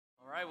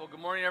right, well,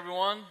 good morning,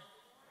 everyone.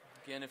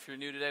 Again, if you're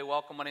new today,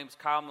 welcome. My name is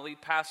Kyle. I'm the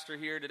lead pastor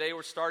here. Today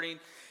we're starting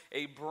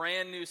a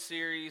brand new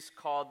series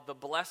called The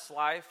Blessed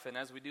Life. And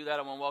as we do that,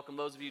 I want to welcome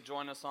those of you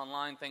joining us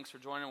online. Thanks for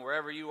joining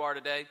wherever you are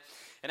today.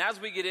 And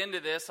as we get into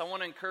this, I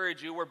want to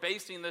encourage you. We're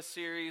basing this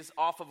series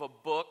off of a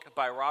book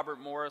by Robert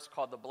Morris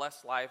called The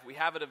Blessed Life. We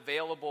have it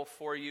available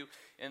for you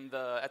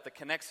at the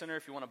Connect Center.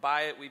 If you want to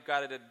buy it, we've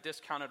got it at a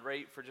discounted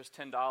rate for just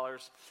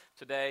 $10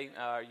 today.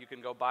 You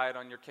can go buy it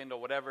on your Kindle,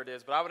 whatever it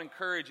is. But I would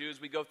encourage you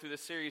as we go through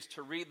this series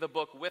to read the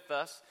book with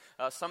us.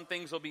 Some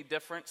things will be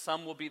different.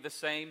 Some will be the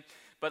same.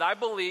 But I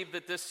believe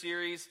that this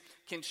series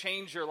can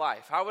change your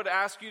life. I would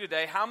ask you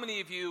today, how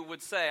many of you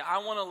would say, I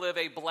want to live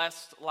a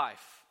blessed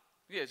life?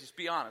 Yeah, just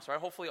be honest, right?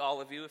 Hopefully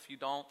all of you. If you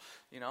don't,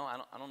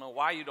 I don't know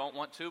why you don't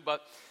want to,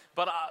 but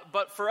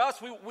for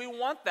us, we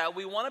want that.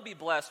 We want to be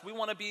blessed. We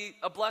want to be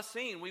a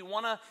blessing. We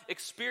want to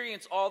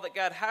experience all that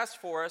God has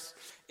for us.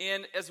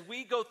 And as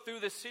we go through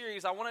this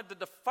series, I wanted to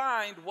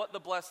define what the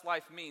blessed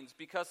life means,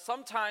 because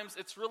sometimes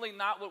it's really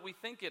not what we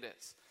think it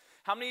is.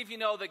 How many of you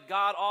know that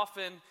God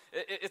often,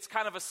 it's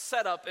kind of a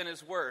setup in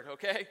His Word,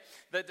 okay?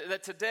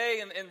 That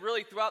today and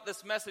really throughout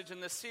this message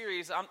in this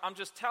series, I'm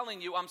just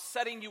telling you, I'm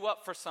setting you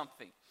up for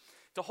something.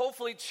 To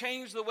hopefully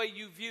change the way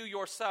you view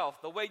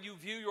yourself, the way you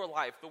view your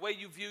life, the way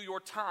you view your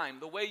time,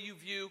 the way you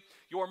view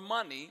your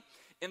money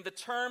in the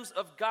terms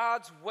of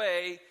God's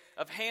way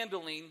of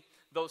handling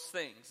those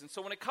things. And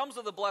so when it comes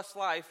to the blessed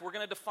life, we're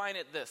going to define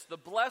it this. The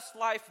blessed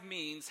life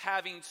means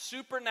having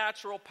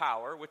supernatural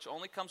power, which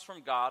only comes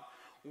from God,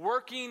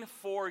 working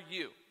for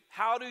you.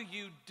 How do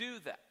you do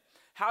that?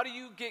 How do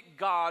you get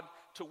God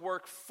to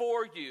work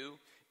for you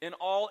in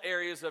all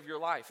areas of your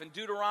life? In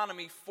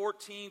Deuteronomy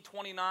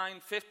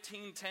 14:29,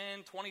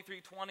 15:10,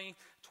 23:20,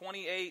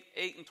 28,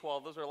 8, and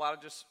 12. Those are a lot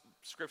of just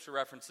scripture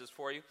references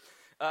for you.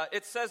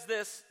 It says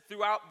this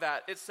throughout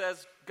that. It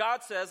says,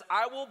 God says,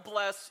 I will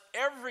bless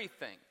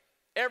everything,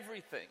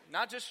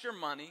 not just your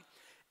money,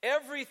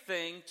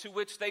 everything to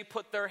which they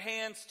put their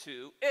hands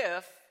to,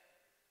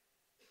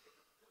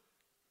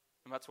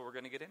 and that's what we're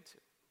going to get into.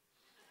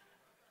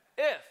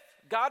 If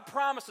God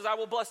promises, I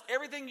will bless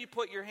everything you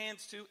put your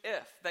hands to,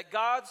 that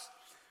God's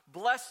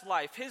blessed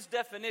life, His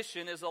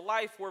definition is a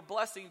life where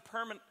blessing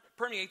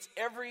permeates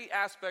every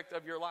aspect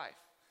of your life.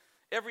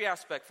 Every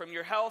aspect, from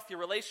your health, your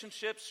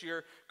relationships,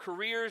 your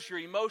careers, your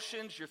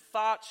emotions, your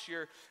thoughts,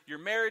 your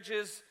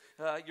marriages,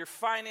 your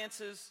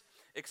finances,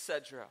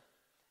 etc.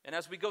 And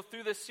as we go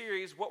through this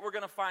series, what we're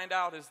going to find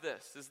out is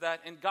this, is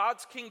that in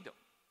God's kingdom,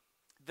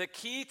 the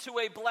key to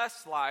a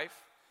blessed life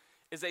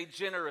is a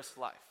generous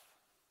life.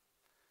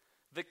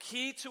 The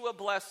key to a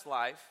blessed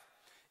life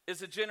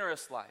is a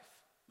generous life.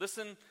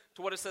 Listen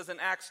to what it says in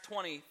Acts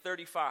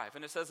 20:35.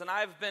 And it says, and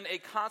I have been a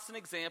constant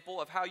example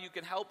of how you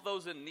can help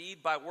those in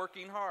need by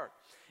working hard.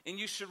 And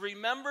you should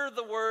remember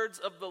the words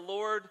of the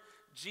Lord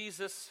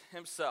Jesus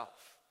Himself.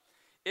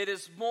 It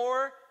is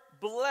more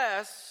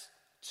blessed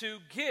to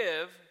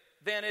give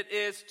than it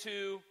is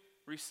to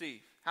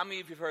receive. How many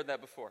of you have heard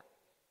that before?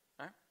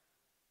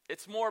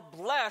 It's more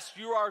blessed.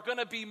 You are going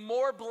to be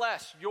more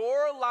blessed.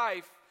 Your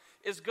life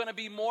is going to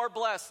be more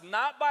blessed,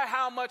 not by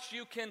how much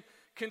you can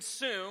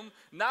consume,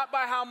 not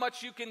by how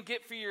much you can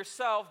get for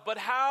yourself, but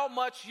how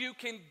much you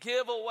can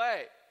give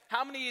away.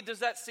 How many does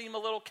that seem a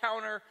little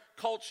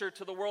counterculture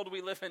to the world we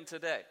live in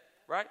today,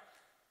 right?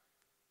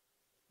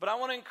 But I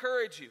want to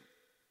encourage you.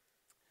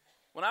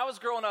 When I was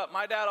growing up,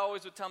 my dad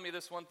always would tell me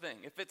this one thing.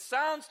 If it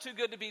sounds too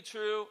good to be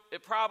true,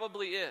 it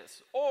probably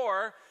is.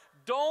 Or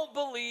don't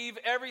believe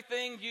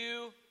everything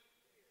you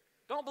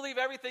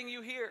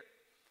hear.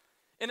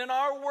 And in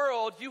our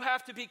world, you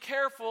have to be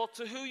careful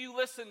to who you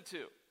listen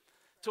to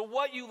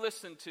what you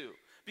listen to,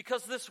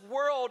 because this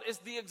world is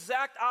the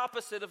exact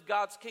opposite of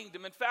God's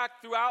kingdom. In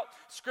fact, throughout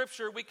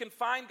Scripture, we can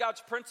find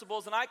God's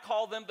principles, and I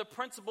call them the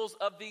principles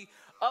of the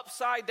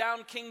upside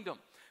down kingdom,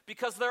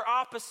 because they're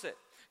opposite.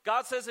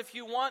 God says if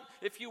you want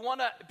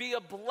to be a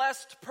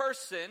blessed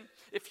person,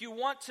 if you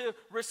want to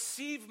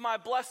receive my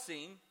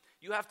blessing,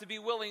 you have to be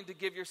willing to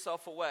give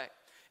yourself away.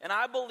 And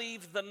I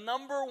believe the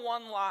number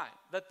one lie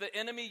that the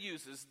enemy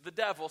uses, the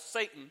devil,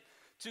 Satan,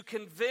 to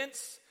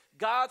convince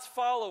God's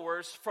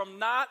followers from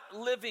not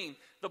living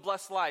the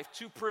blessed life,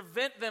 to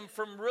prevent them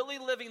from really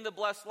living the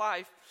blessed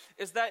life,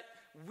 is that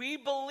we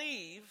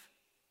believe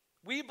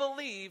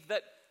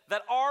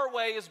that our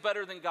way is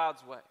better than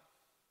God's way.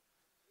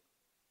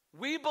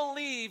 We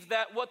believe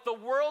that what the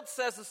world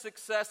says is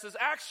success is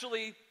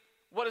actually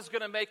what is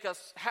going to make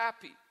us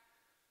happy.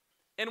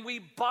 And we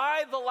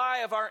buy the lie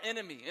of our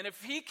enemy. And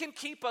if he can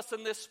keep us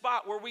in this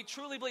spot where we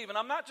truly believe, and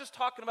I'm not just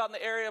talking about in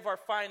the area of our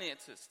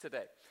finances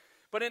today,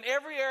 but in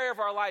every area of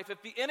our life,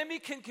 if the enemy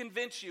can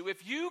convince you,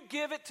 if you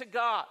give it to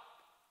God,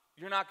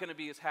 you're not going to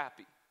be as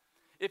happy.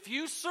 If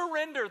you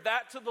surrender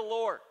that to the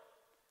Lord,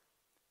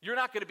 you're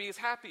not going to be as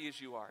happy as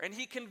you are. And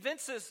he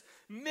convinces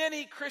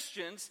many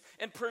Christians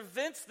and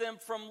prevents them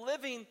from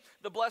living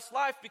the blessed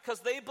life because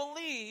they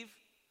believe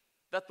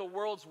that the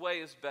world's way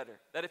is better.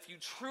 That if you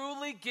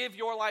truly give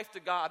your life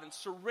to God and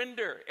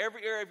surrender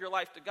every area of your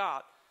life to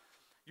God,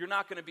 you're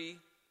not going to be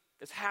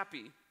as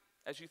happy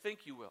as you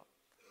think you will.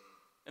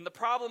 And the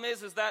problem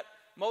is that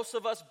most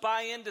of us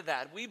buy into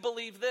that. We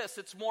believe this: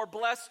 it's more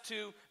blessed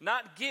to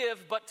not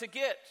give, but to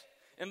get.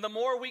 And the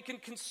more we can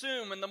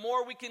consume and the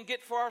more we can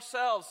get for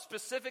ourselves,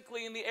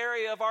 specifically in the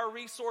area of our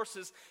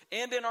resources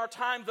and in our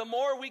time, the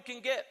more we can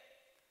get.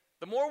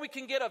 The more we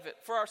can get of it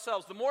for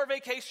ourselves, the more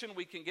vacation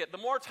we can get, the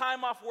more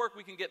time off work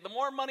we can get, the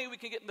more money we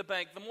can get in the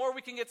bank, the more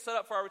we can get set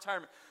up for our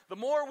retirement. The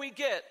more we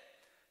get,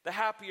 the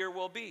happier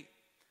we'll be.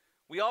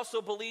 We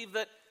also believe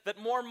that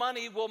more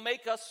money will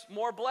make us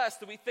more blessed,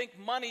 that we think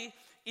money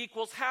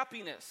equals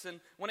happiness. And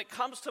when it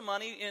comes to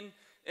money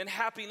and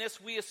happiness,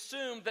 we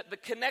assume that the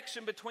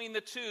connection between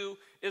the two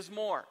is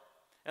more.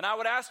 And I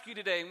would ask you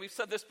today, and we've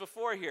said this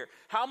before here,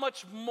 how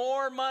much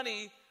more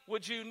money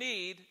would you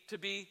need to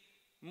be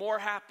more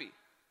happy?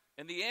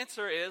 And the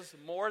answer is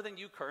more than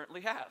you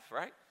currently have,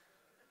 right?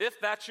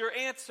 If that's your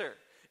answer,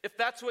 if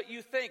that's what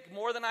you think,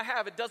 more than I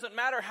have, it doesn't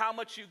matter how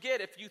much you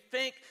get. If you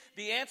think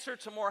the answer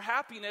to more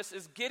happiness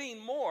is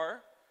getting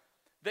more,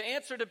 the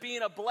answer to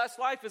being a blessed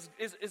life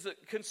is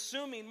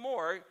consuming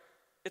more.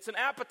 It's an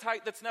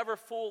appetite that's never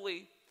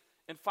fully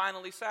and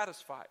finally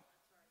satisfied.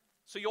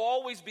 So you'll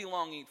always be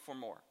longing for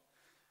more.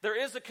 There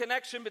is a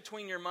connection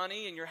between your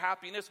money and your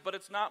happiness, but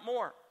it's not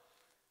more.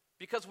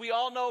 Because we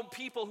all know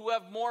people who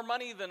have more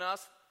money than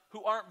us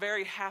who aren't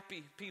very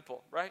happy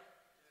people, right?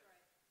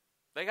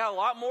 They got a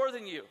lot more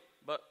than you,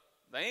 but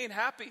they ain't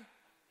happy.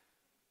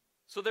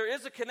 So there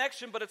is a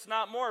connection, but it's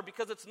not more,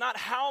 because it's not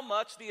how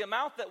much, the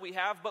amount that we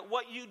have, but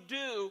what you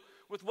do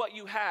with what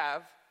you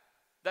have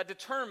that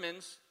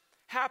determines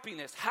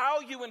happiness.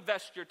 How you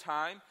invest your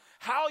time,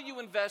 how you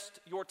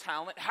invest your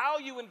talent, how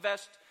you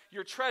invest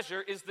your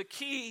treasure is the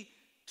key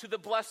to the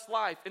blessed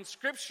life. And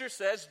Scripture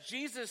says,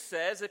 Jesus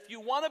says, if you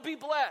want to be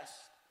blessed,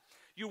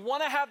 you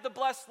want to have the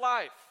blessed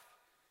life,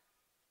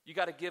 you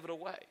got to give it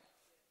away.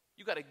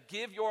 You got to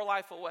give your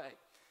life away.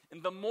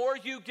 And the more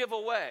you give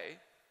away,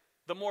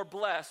 the more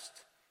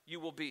blessed you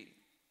will be.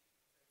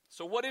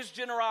 So what is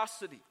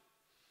generosity?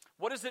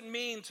 What does it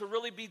mean to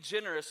really be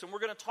generous? And we're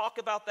going to talk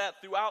about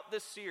that throughout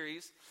this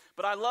series.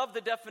 But I love the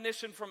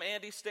definition from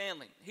Andy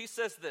Stanley. He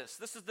says this.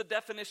 This is the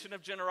definition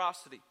of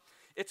generosity.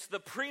 It's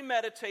the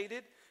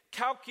premeditated,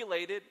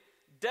 calculated,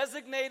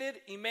 designated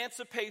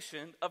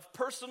emancipation of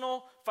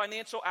personal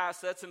financial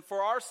assets. And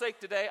for our sake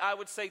today, I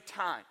would say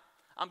time.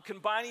 I'm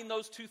combining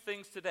those two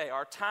things today,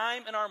 our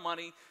time and our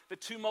money, the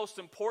two most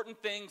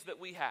important things that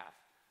we have.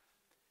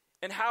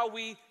 And how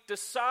we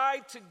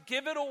decide to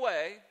give it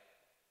away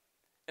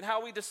and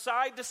how we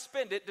decide to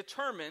spend it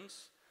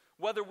determines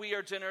whether we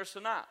are generous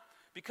or not.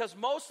 Because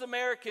most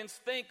Americans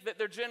think that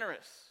they're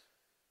generous.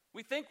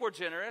 We think we're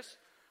generous,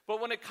 but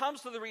when it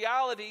comes to the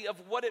reality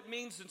of what it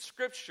means in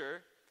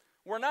Scripture,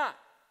 we're not.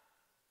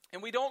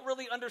 And we don't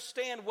really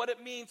understand what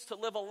it means to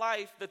live a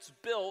life that's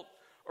built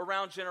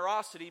around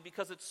generosity,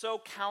 because it's so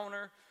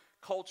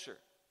counter-culture.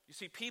 You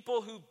see,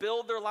 people who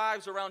build their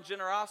lives around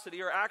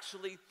generosity are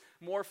actually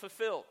more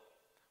fulfilled.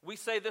 We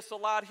say this a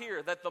lot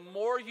here, that the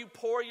more you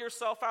pour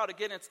yourself out,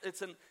 again,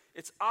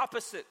 it's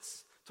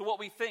opposites to what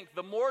we think.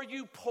 The more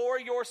you pour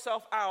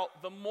yourself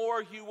out, the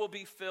more you will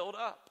be filled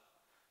up.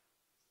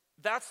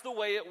 That's the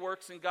way it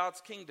works in God's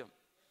kingdom.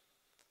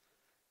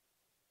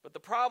 But the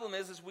problem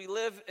is we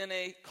live in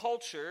a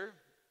culture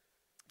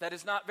that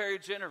is not very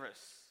generous.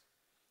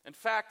 In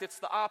fact, it's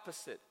the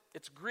opposite.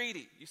 It's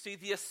greedy. You see,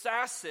 the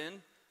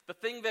assassin, the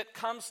thing that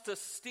comes to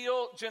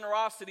steal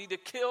generosity, to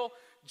kill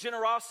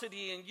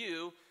generosity in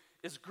you,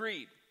 is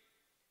greed.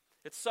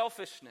 It's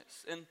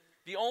selfishness. And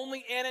the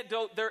only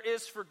antidote there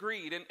is for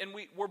greed, and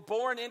we're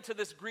born into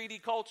this greedy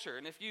culture.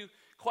 And if you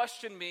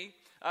question me,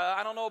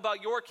 I don't know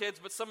about your kids,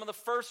 but some of the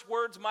first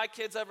words my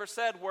kids ever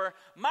said were,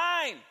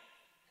 mine.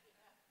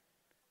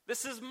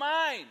 This is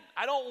mine.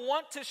 I don't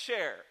want to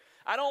share.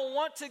 I don't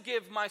want to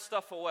give my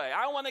stuff away.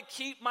 I want to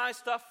keep my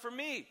stuff for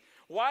me.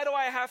 Why do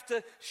I have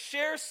to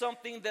share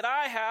something that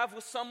I have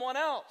with someone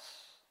else?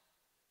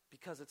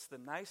 Because it's the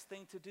nice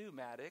thing to do,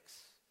 Maddox.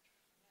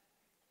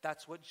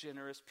 That's what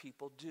generous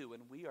people do,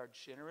 and we are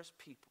generous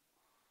people,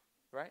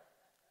 right?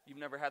 You've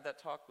never had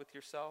that talk with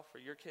yourself or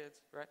your kids,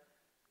 right?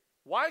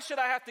 Why should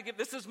I have to give?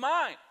 This is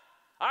mine.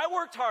 I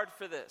worked hard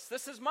for this.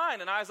 This is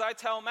mine. And as I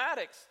tell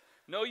Maddox,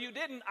 no, you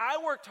didn't.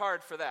 I worked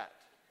hard for that.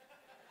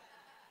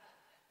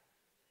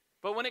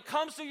 But when it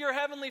comes to your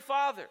Heavenly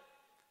Father,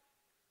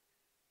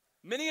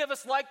 many of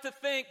us like to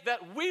think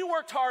that we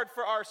worked hard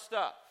for our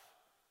stuff.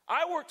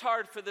 I worked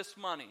hard for this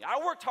money.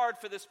 I worked hard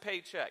for this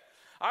paycheck.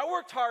 I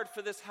worked hard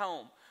for this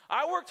home.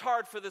 I worked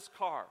hard for this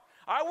car.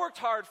 I worked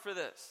hard for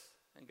this.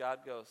 And God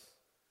goes,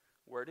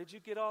 where did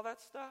you get all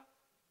that stuff?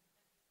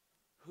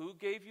 Who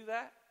gave you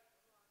that?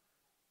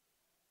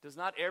 Does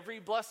not every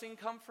blessing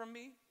come from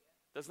me?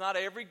 Does not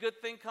every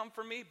good thing come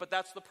from me? But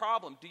that's the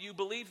problem. Do you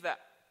believe that?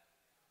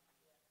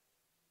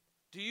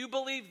 Do you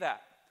believe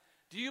that?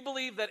 Do you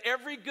believe that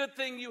every good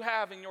thing you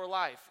have in your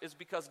life is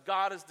because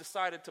God has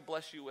decided to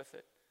bless you with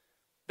it?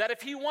 That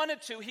if He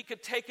wanted to, He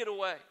could take it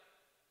away.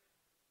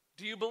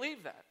 Do you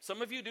believe that?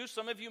 Some of you do,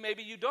 some of you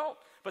maybe you don't.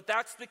 But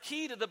that's the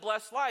key to the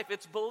blessed life.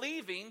 It's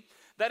believing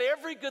that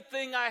every good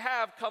thing I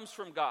have comes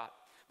from God.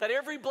 that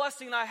every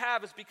blessing I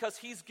have is because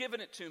he's given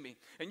it to me.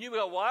 And you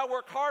go, well, I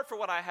work hard for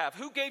what I have.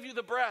 Who gave you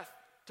the breath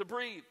to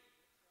breathe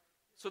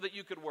so that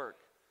you could work?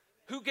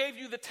 Who gave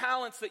you the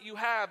talents that you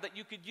have that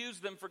you could use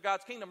them for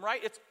God's kingdom,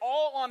 right? It's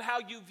all on how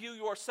you view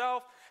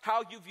yourself,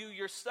 how you view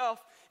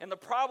yourself. And the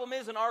problem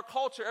is in our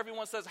culture,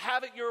 everyone says,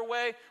 have it your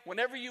way,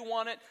 whenever you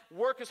want it,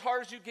 work as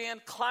hard as you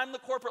can, climb the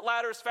corporate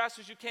ladder as fast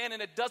as you can,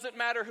 and it doesn't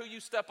matter who you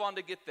step on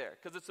to get there,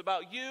 because it's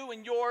about you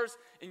and yours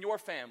and your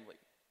family.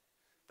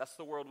 That's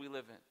the world we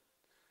live in.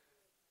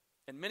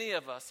 And many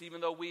of us, even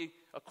though we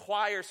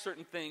acquire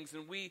certain things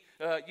and we,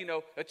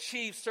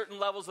 achieve certain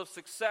levels of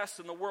success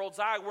in the world's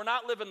eye, we're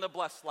not living the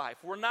blessed life.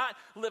 We're not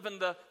living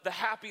the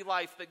happy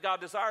life that God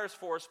desires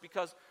for us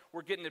because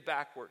we're getting it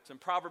backwards. In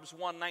Proverbs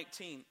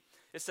 1:19,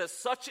 it says,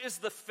 such is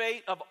the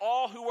fate of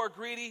all who are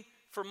greedy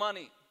for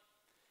money.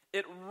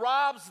 It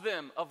robs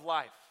them of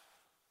life.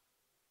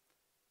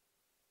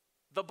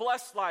 The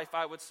blessed life,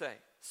 I would say.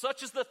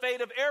 Such is the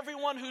fate of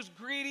everyone who's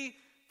greedy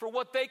for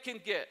what they can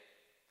get,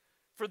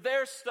 for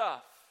their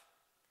stuff.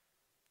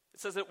 It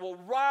says it will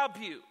rob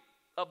you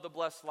of the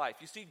blessed life.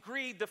 You see,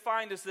 greed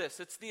defined as this.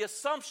 It's the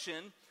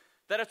assumption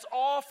that it's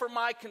all for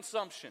my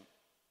consumption.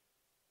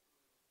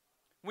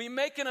 We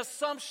make an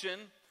assumption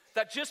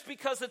that just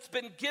because it's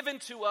been given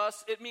to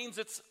us, it means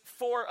it's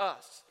for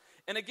us.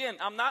 And again,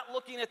 I'm not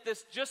looking at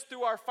this just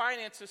through our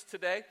finances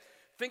today.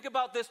 Think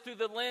about this through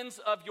the lens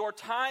of your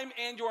time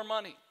and your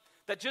money.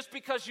 That just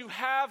because you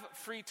have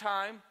free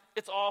time,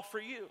 it's all for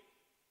you.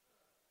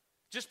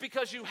 Just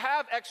because you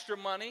have extra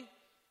money,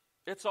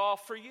 it's all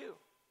for you.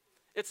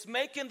 It's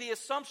making the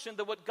assumption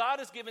that what God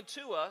has given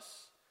to us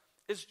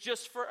is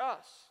just for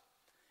us.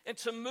 And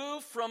to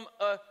move from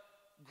a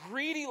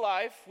greedy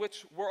life,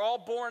 which we're all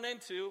born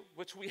into,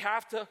 which we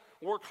have to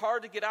work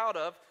hard to get out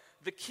of,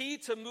 the key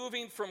to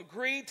moving from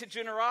greed to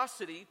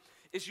generosity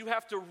is you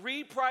have to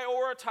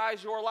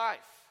reprioritize your life.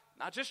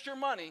 Not just your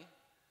money,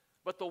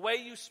 but the way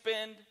you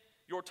spend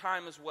your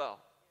time as well.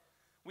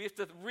 We have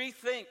to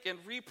rethink and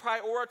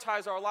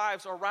reprioritize our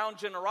lives around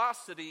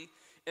generosity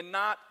and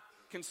not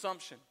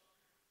consumption.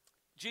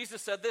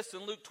 Jesus said this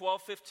in Luke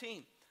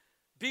 12:15.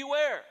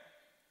 Beware.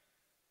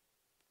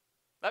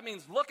 That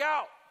means look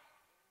out.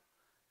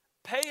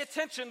 Pay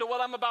attention to what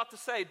I'm about to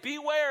say.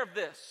 Beware of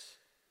this.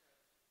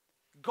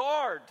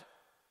 Guard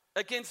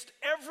against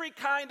every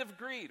kind of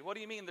greed. What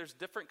do you mean there's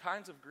different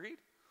kinds of greed?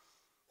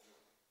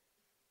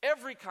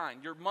 Every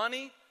kind. Your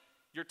money,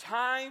 your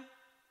time,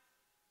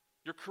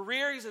 your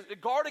career. He says,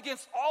 guard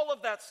against all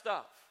of that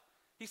stuff.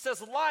 He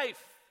says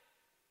life,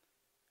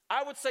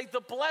 I would say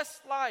the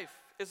blessed life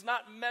is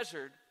not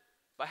measured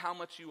by how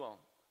much you own.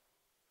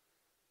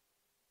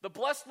 The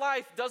blessed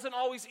life doesn't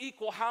always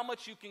equal how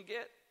much you can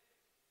get.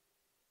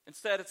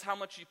 Instead, it's how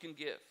much you can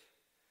give.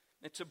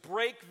 And to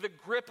break the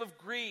grip of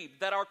greed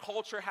that our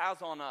culture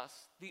has on us,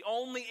 the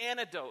only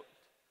antidote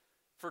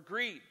for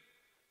greed,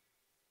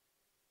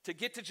 to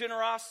get to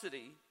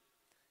generosity,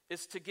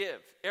 is to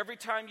give. Every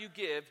time you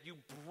give, you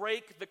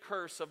break the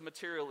curse of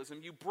materialism.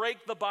 You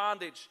break the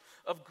bondage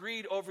of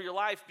greed over your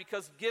life,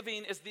 because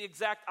giving is the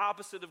exact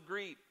opposite of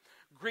greed.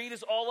 Greed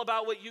is all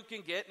about what you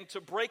can get, and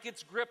to break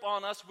its grip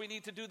on us, we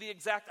need to do the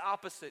exact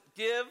opposite.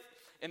 Give,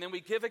 and then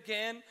we give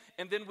again,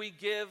 and then we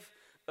give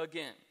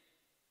again.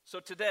 So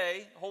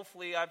today,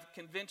 hopefully I've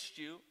convinced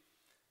you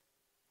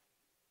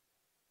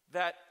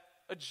that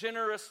a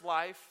generous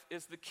life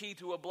is the key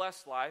to a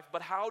blessed life,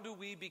 but how do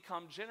we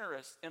become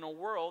generous in a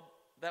world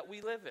that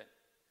we live in?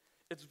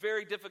 It's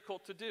very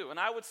difficult to do. And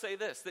I would say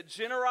this, that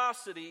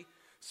generosity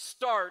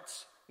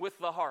starts with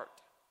the heart.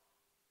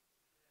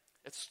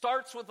 It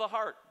starts with the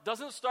heart. It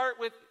doesn't start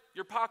with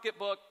your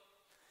pocketbook.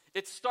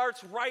 It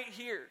starts right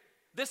here.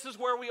 This is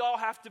where we all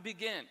have to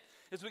begin,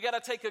 is we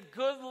got to take a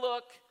good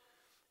look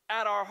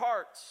at our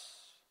hearts.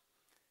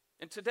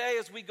 And today,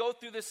 as we go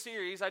through this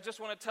series, I just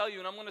want to tell you,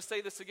 and I'm going to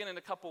say this again in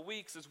a couple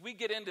weeks, as we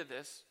get into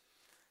this,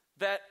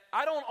 that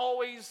I don't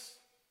always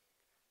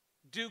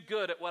do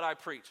good at what I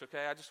preach,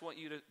 okay? I just want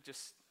you to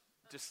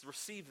just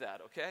receive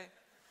that, okay?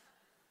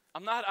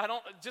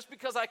 Just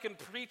because I can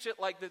preach it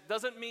like that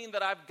doesn't mean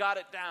that I've got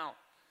it down.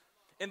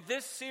 In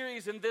this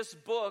series, in this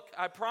book,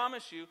 I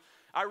promise you,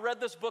 I read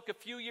this book a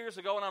few years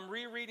ago, and I'm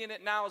rereading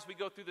it now as we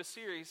go through the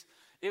series.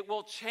 It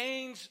will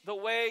change the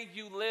way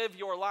you live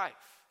your life.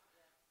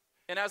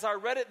 And as I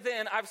read it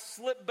then, I've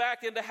slipped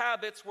back into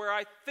habits where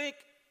I think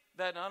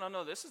that,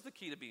 no, this is the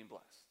key to being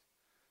blessed.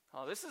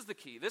 Oh, this is the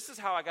key. This is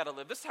how I got to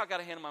live. This is how I got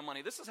to handle my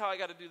money. This is how I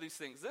got to do these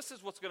things. This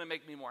is what's going to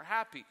make me more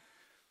happy.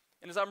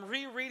 And as I'm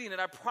rereading it,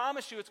 I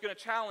promise you it's going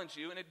to challenge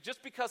you. And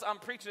just because I'm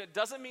preaching it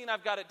doesn't mean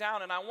I've got it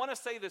down. And I want to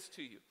say this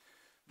to you,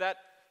 that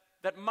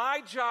my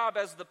job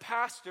as the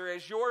pastor,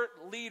 as your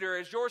leader,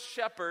 as your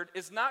shepherd,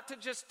 is not to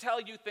just tell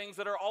you things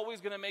that are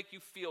always going to make you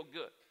feel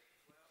good.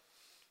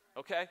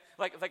 Okay?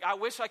 Like I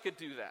wish I could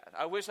do that.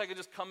 I wish I could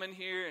just come in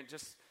here and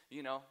just,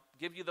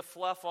 give you the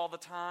fluff all the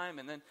time.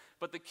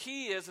 But the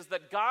key is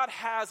that God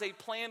has a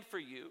plan for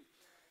you.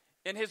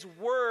 And his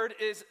word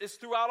is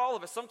throughout all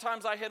of us.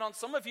 Sometimes I hit on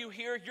some of you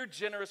here, you're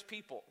generous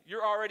people.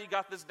 You're already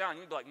got this down.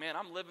 You'd be like, man,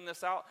 I'm living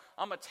this out.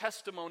 I'm a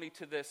testimony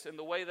to this in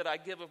the way that I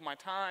give of my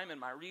time and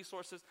my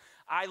resources.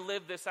 I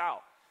live this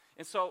out.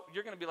 And so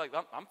you're going to be like,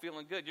 I'm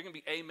feeling good. You're going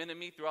to be amen to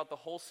me throughout the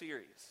whole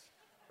series,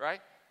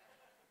 right?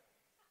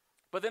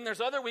 But then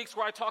there's other weeks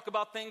where I talk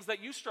about things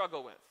that you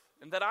struggle with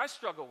and that I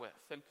struggle with.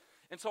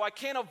 And so I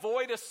can't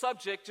avoid a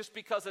subject just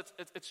because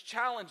it's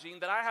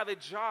challenging, that I have a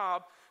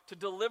job to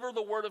deliver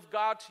the word of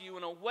God to you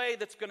in a way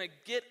that's going to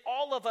get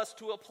all of us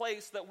to a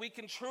place that we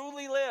can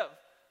truly live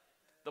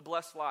the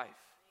blessed life.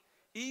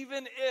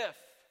 Even if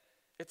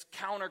it's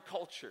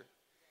counterculture,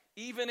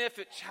 even if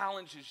it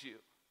challenges you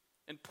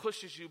and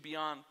pushes you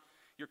beyond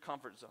your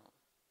comfort zone.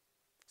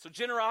 So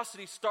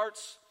generosity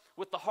starts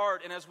with the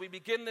heart, and as we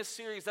begin this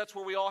series, that's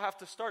where we all have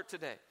to start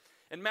today.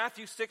 In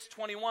Matthew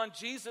 6:21,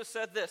 Jesus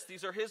said this,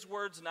 these are his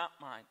words, not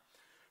mine.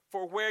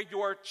 For where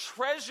your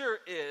treasure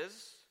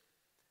is,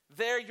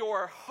 there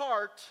your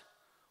heart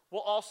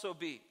will also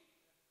be.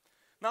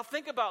 Now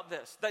think about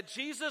this, that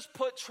Jesus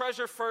put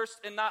treasure first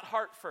and not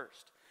heart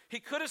first. He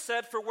could have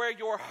said, for where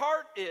your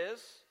heart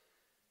is,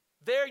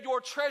 there your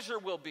treasure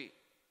will be.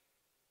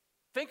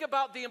 Think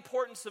about the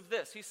importance of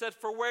this. He said,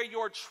 for where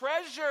your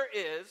treasure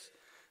is,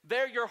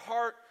 there your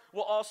heart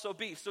will also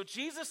be. So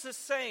Jesus is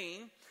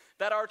saying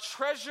that our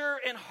treasure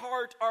and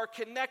heart are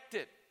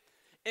connected.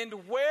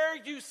 And where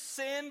you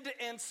send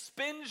and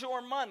spend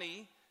your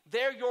money,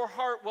 there your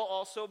heart will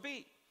also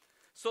be.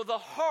 So the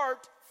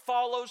heart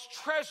follows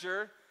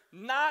treasure,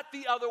 not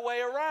the other way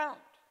around.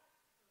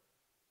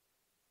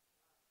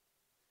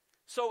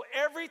 So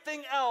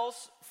everything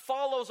else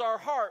follows our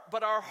heart,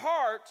 but our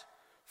heart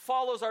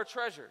follows our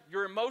treasure.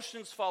 Your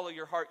emotions follow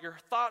your heart. Your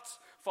thoughts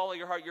follow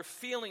your heart. Your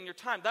feeling, your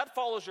time, that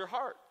follows your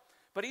heart.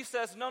 But he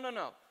says, no.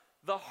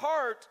 The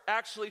heart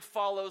actually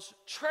follows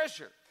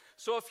treasure.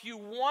 So if you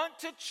want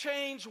to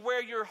change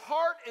where your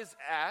heart is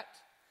at,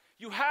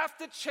 you have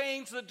to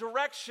change the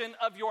direction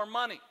of your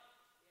money.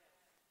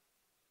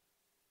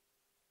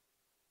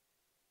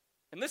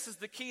 And this is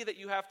the key that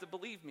you have to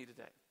believe me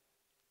today.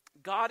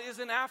 God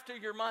isn't after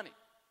your money.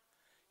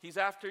 He's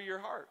after your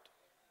heart.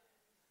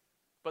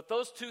 But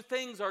those two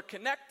things are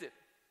connected.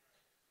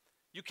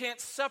 You can't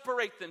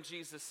separate them,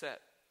 Jesus said.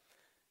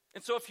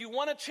 And so if you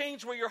want to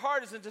change where your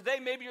heart is, and today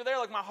maybe you're there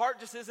like, my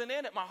heart just isn't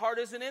in it. My heart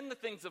isn't in the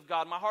things of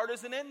God. My heart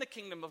isn't in the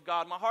kingdom of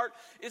God. My heart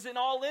isn't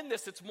all in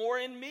this. It's more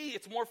in me.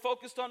 It's more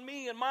focused on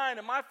me and mine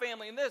and my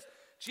family and this.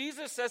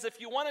 Jesus says if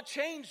you want to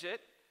change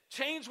it,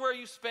 change where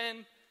you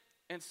spend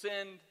and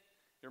send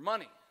your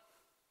money.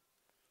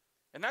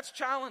 And that's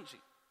challenging.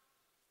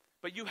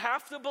 But you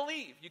have to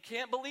believe. You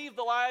can't believe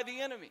the lie of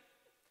the enemy.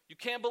 You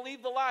can't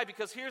believe the lie,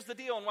 because here's the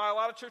deal, and why a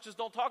lot of churches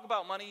don't talk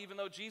about money, even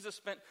though Jesus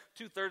spent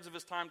 2/3 of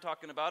his time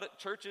talking about it.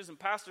 Churches and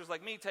pastors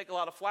like me take a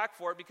lot of flack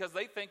for it because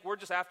they think we're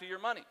just after your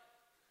money,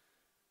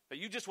 that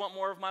you just want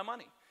more of my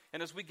money.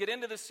 And as we get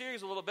into this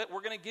series a little bit, we're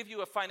going to give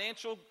you a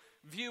financial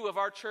view of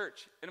our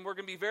church, and we're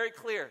going to be very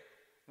clear.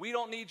 We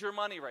don't need your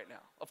money right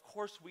now. Of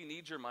course we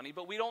need your money,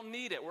 but we don't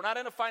need it. We're not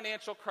in a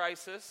financial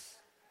crisis,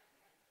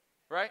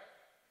 right?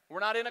 We're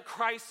not in a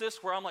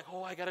crisis where I'm like,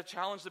 I got to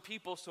challenge the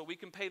people so we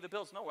can pay the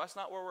bills. No, that's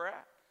not where we're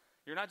at.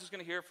 You're not just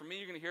going to hear it from me.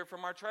 You're going to hear it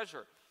from our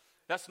treasurer.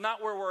 That's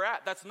not where we're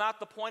at. That's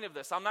not the point of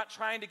this. I'm not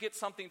trying to get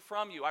something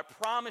from you. I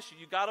promise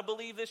you got to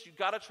believe this. You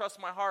got to trust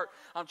my heart.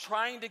 I'm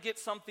trying to get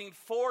something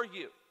for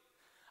you.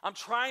 I'm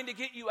trying to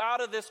get you out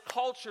of this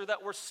culture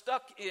that we're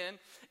stuck in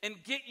and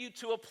get you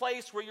to a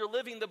place where you're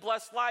living the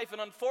blessed life.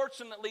 And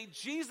unfortunately,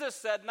 Jesus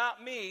said,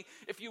 not me,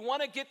 if you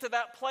want to get to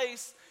that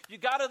place, you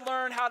got to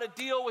learn how to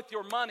deal with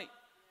your money.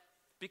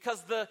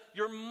 Because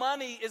your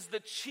money is the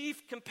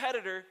chief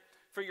competitor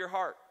for your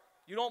heart.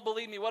 You don't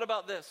believe me? What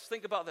about this?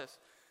 Think about this.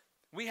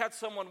 We had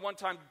someone one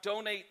time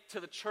donate to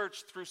the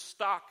church through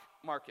stock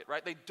market,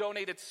 right? They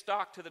donated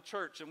stock to the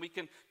church, and we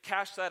can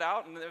cash that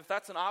out. And if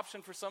that's an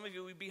option for some of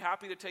you, we'd be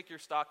happy to take your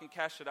stock and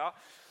cash it out.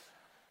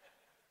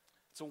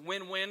 It's a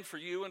win-win for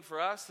you and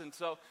for us. And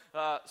so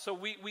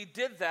we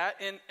did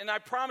that. And I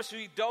promise you,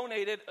 he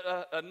donated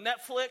a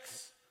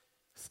Netflix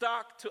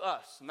stock to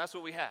us. And that's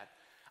what we had.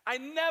 I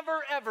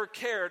never, ever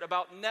cared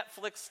about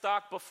Netflix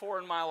stock before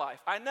in my life.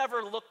 I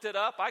never looked it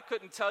up. I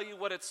couldn't tell you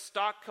what its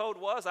stock code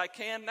was. I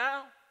can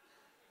now.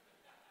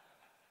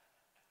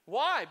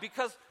 Why?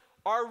 Because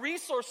our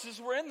resources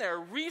were in there.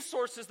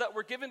 Resources that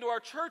were given to our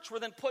church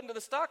were then put into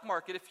the stock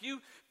market. If you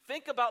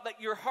think about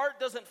that your heart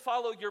doesn't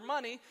follow your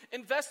money,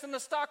 invest in the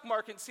stock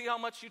market and see how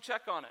much you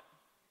check on it.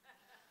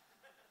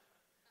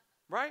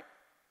 Right?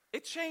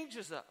 It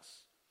changes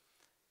us.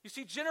 You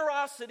see,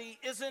 generosity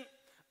isn't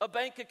a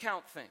bank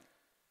account thing.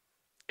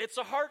 It's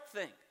a heart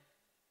thing.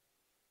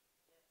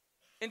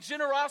 And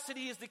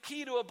generosity is the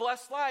key to a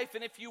blessed life.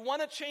 And if you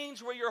want to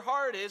change where your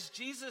heart is,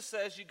 Jesus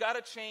says you got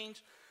to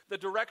change the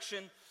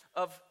direction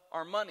of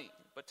our money.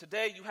 But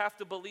today you have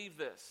to believe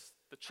this.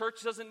 The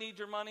church doesn't need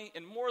your money.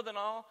 And more than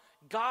all,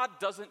 God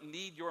doesn't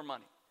need your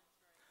money.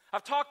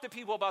 I've talked to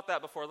people about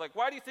that before. Like,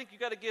 why do you think you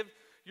got to give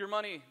your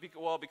money?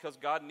 Well, because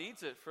God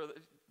needs it.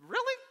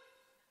 Really?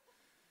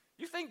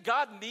 You think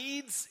God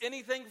needs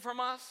anything from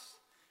us?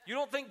 You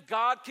don't think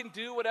God can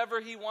do whatever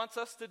he wants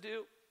us to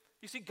do?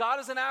 You see, God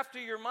isn't after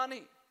your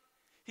money.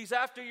 He's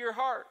after your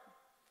heart.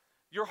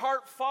 Your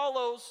heart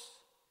follows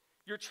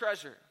your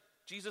treasure.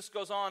 Jesus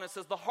goes on and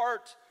says, the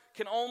heart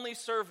can only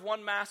serve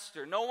one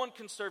master. No one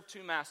can serve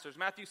two masters.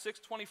 Matthew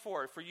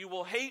 6:24, for you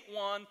will hate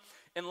one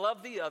and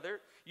love the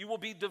other. You will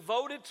be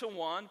devoted to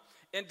one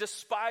and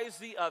despise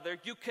the other.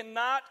 You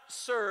cannot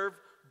serve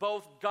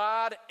both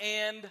God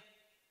and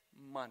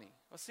money.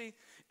 Well, see,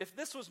 if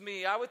this was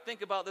me, I would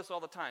think about this all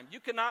the time. You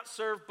cannot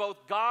serve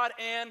both God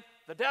and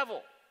the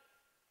devil.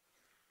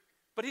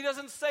 But he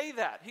doesn't say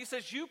that. He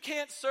says you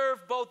can't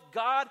serve both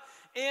God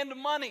and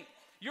money.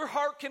 Your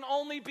heart can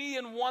only be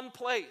in one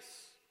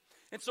place.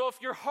 And so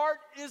if your heart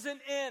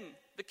isn't in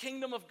the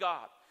kingdom of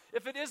God,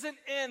 if it isn't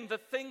in the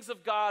things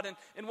of God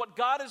and what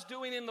God is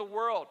doing in the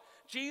world,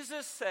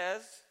 Jesus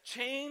says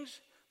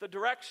change the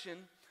direction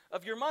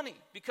of your money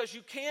because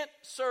you can't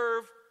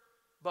serve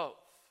both.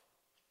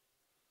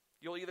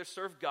 You'll either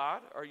serve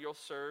God or you'll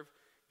serve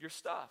your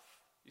stuff.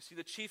 You see,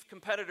 the chief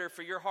competitor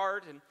for your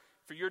heart and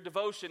for your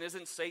devotion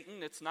isn't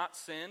Satan, it's not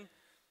sin,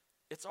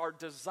 it's our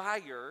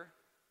desire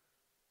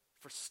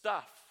for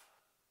stuff,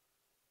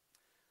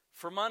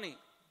 for money,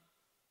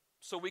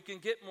 so we can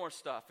get more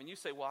stuff. And you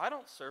say, well, I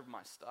don't serve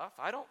my stuff.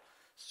 I don't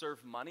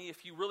serve money.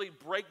 If you really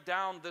break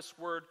down this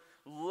word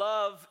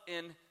love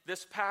in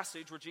this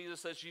passage where Jesus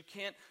says you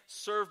can't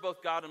serve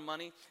both God and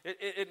money,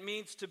 it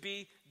means to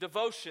be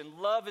devotion.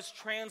 Love is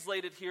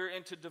translated here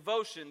into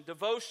devotion.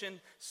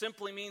 Devotion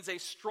simply means a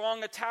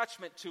strong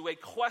attachment to, a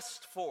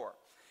quest for.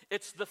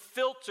 It's the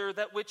filter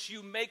that which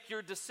you make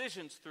your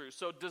decisions through.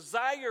 So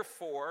desire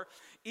for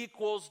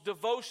equals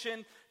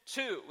devotion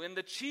to. And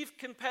the chief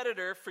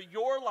competitor for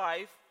your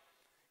life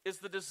is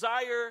the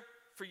desire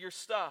for your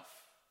stuff.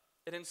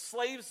 It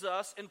enslaves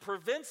us and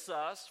prevents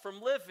us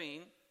from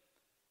living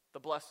the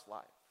blessed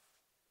life.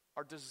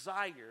 Our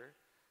desire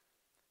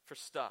for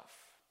stuff.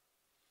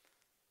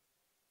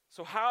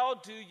 So how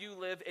do you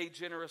live a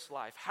generous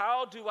life?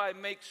 How do I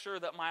make sure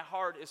that my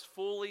heart is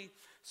fully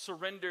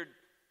surrendered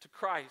to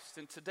Christ?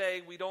 And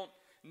today we don't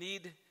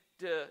need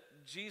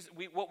Jesus.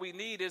 What we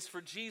need is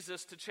for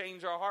Jesus to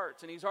change our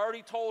hearts. And he's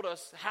already told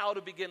us how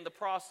to begin the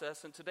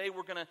process. And today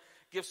we're going to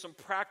give some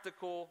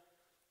practical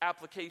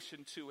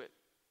application to it.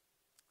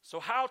 So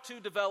how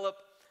to develop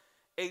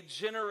a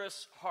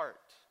generous heart?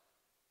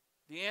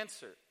 The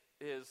answer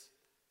is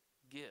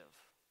give.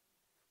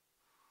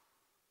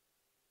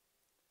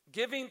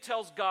 Giving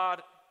tells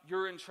God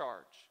you're in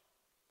charge.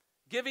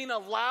 Giving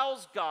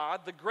allows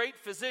God, the great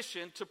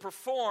physician, to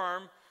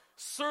perform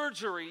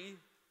surgery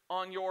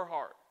on your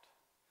heart.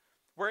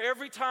 Where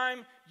every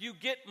time you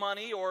get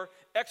money or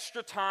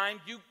extra time,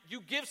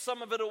 you give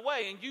some of it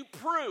away and you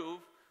prove,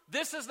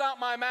 this is not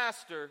my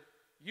master,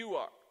 you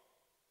are.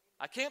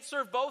 I can't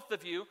serve both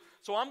of you,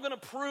 so I'm going to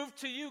prove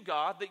to you,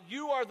 God, that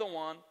you are the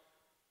one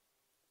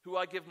who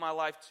I give my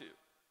life to.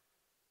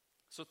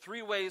 So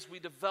 3 ways we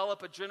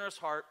develop a generous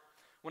heart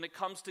when it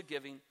comes to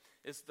giving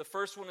is the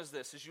first one is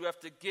this, is you have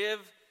to give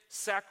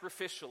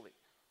sacrificially.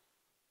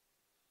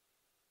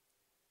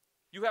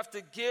 You have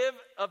to give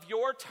of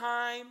your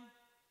time,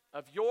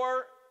 of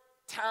your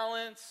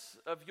talents,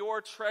 of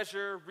your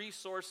treasure,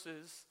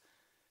 resources,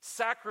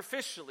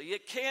 sacrificially.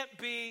 It can't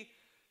be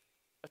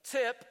a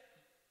tip.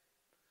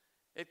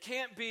 It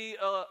can't be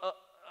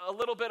a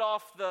little bit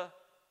off the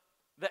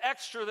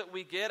extra that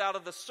we get out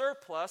of the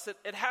surplus.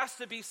 It has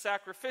to be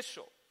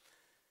sacrificial.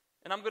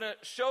 And I'm going to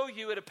show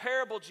you at a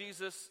parable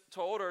Jesus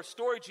told, or a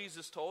story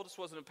Jesus told. This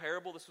wasn't a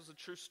parable, this was a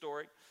true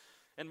story.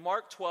 In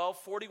Mark 12,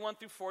 41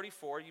 through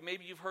 44,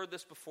 maybe you've heard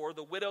this before,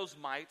 the widow's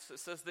mites. It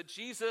says that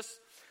Jesus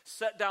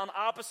sat down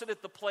opposite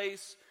at the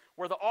place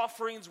where the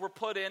offerings were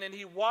put in, and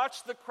he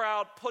watched the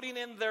crowd putting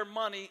in their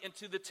money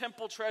into the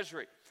temple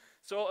treasury.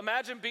 So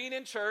imagine being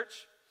in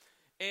church,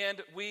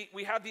 and we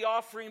had the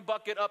offering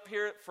bucket up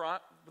here at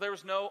front. There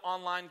was no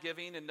online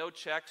giving and no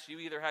checks. You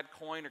either had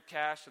coin or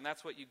cash, and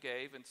that's what you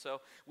gave. And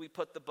so we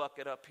put the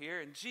bucket up here,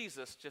 and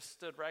Jesus just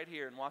stood right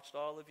here and watched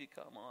all of you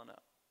come on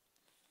up.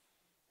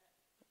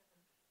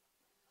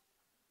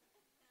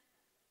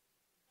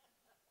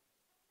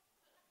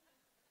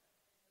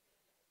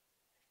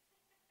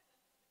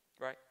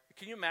 Right?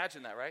 Can you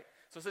imagine that, right?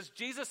 So it says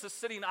Jesus is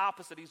sitting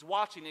opposite. He's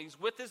watching, and he's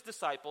with his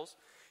disciples.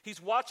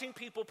 He's watching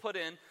people put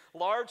in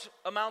large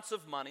amounts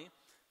of money.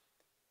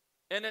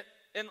 And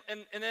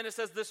then it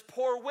says this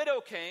poor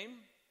widow came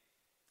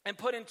and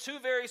put in 2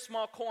 very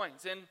small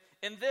coins. And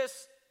in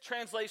this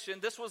translation,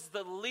 this was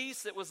the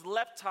least, it was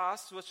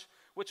leptos,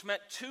 which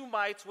meant 2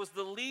 mites, was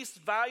the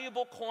least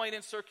valuable coin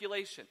in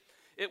circulation.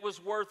 It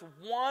was worth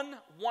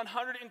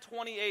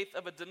 1/128th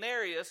of a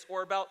denarius,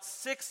 or about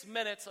 6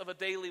 minutes of a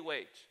daily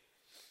wage.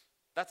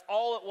 That's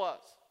all it was,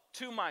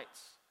 2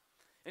 mites.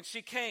 And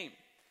she came.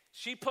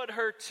 She put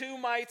her 2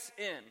 mites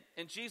in,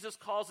 and Jesus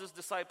calls his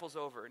disciples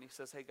over, and he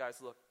says, hey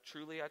guys, look,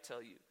 truly I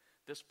tell you,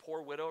 this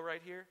poor widow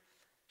right here,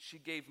 she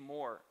gave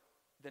more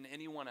than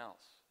anyone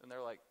else. And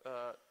they're like,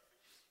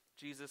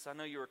 Jesus, I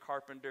know you were a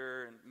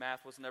carpenter, and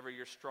math was never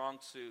your strong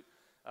suit.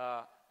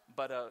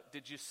 But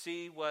did you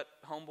see what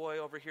homeboy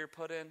over here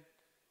put in?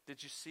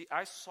 Did you see?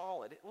 I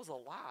saw it. It was a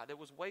lot. It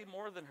was way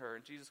more than her.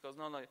 And Jesus goes,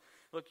 no,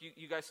 look,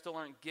 you guys still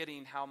aren't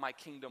getting how my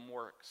kingdom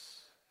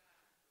works.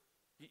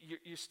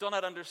 You're still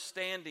not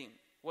understanding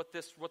what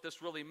this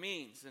really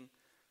means. And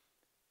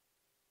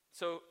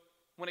so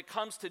when it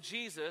comes to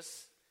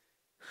Jesus,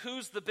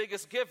 who's the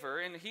biggest giver?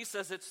 And he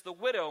says it's the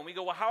widow. And we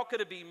go, well, how could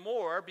it be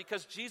more?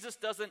 Because Jesus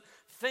doesn't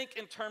think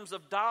in terms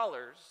of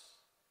dollars.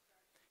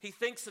 He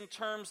thinks in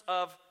terms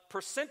of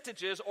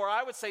percentages, or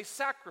I would say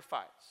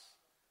sacrifice.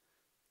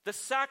 The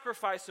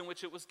sacrifice in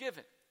which it was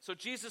given. So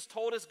Jesus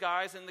told his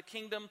guys in the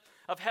kingdom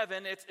of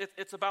heaven,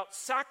 it's about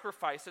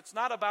sacrifice. It's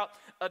not about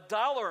a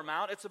dollar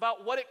amount. It's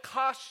about what it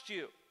cost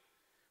you.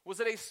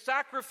 Was it a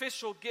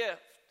sacrificial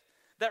gift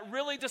that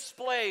really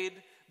displayed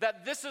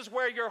that this is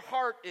where your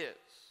heart is?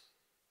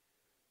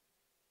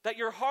 That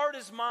your heart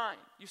is mine.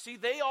 You see,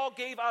 they all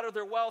gave out of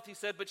their wealth, he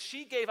said, but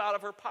she gave out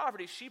of her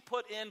poverty. She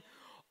put in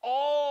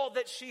all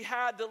that she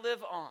had to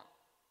live on.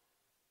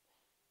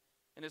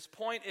 And his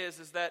point is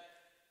that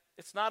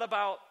it's not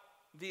about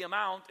the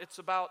amount, it's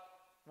about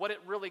what it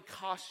really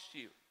costs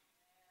you.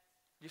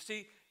 You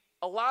see,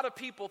 a lot of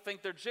people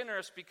think they're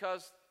generous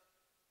because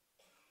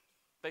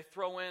they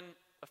throw in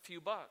a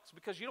few bucks.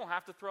 Because you don't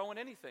have to throw in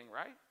anything,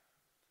 right?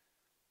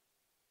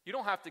 You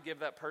don't have to give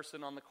that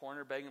person on the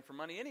corner begging for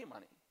money any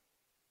money.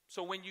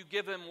 So when you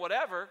give him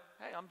whatever,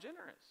 hey, I'm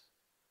generous.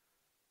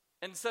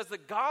 And it says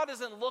that God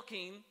isn't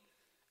looking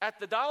at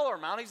the dollar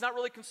amount. He's not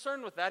really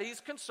concerned with that. He's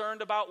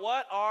concerned about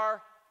what?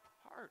 Our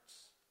hearts.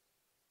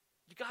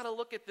 You got to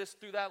look at this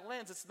through that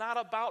lens. It's not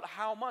about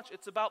how much.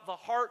 It's about the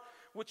heart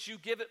which you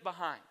give it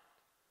behind.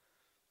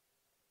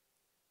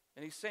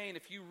 And he's saying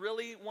if you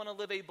really want to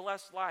live a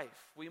blessed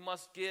life, we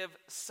must give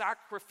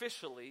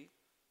sacrificially,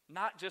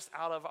 not just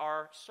out of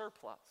our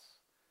surplus.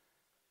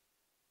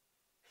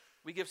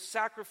 We give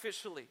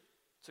sacrificially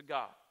to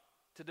God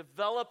to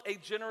develop a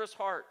generous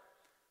heart.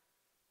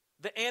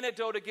 The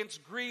antidote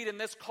against greed in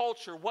this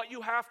culture, what you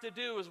have to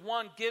do is,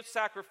 one, give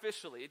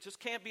sacrificially. It just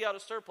can't be out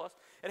of surplus.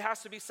 It has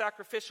to be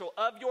sacrificial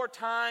of your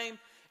time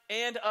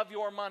and of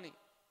your money.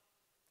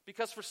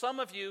 Because for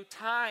some of you,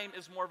 time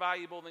is more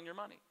valuable than your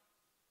money.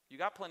 You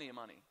got plenty of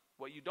money.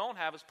 What you don't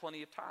have is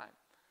plenty of time.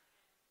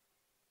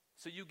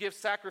 So you give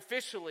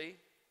sacrificially,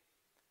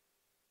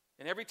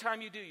 and every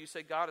time you do, you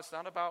say, God, it's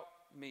not about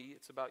me,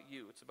 it's about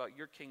you. It's about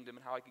your kingdom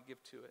and how I can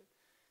give to it.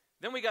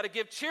 Then we got to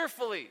give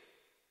cheerfully.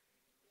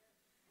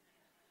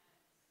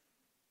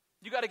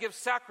 You got to give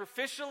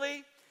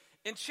sacrificially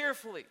and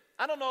cheerfully.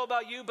 I don't know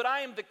about you, but I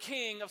am the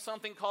king of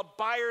something called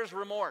buyer's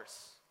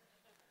remorse.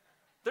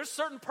 There's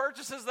certain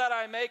purchases that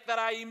I make that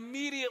I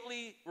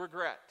immediately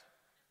regret.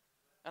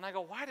 And I go,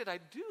 why did I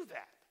do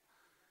that?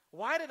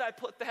 Why did I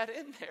put that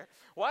in there?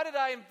 Why did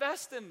I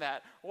invest in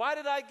that? Why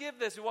did I give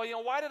this? Well,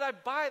 why did I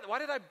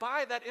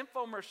buy that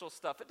infomercial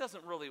stuff? It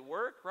doesn't really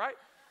work, right?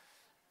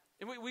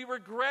 And we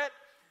regret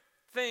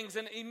things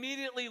and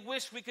immediately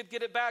wish we could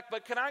get it back.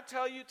 But can I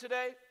tell you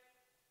today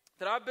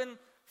that I've been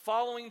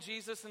following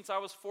Jesus since I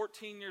was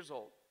 14 years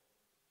old.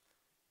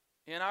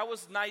 And I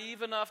was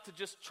naive enough to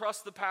just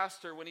trust the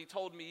pastor when he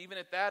told me, even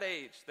at that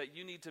age, that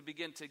you need to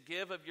begin to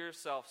give of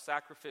yourself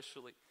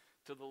sacrificially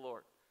to the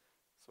Lord.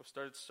 So I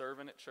started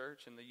serving at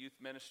church in the youth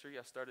ministry.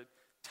 I started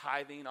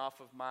tithing off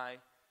of my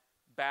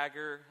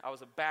bagger. I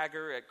was a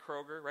bagger at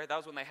Kroger, right? That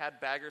was when they had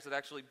baggers that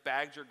actually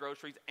bagged your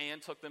groceries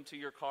and took them to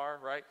your car,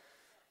 right?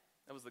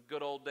 That was the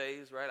good old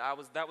days, right?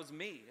 That was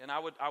me. And I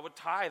would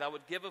tithe. I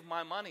would give of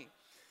my money.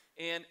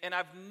 And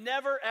I've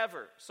never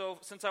ever, so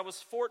since I was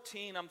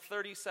 14, I'm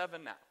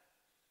 37 now.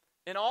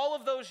 In all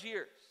of those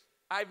years,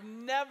 I've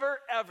never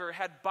ever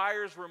had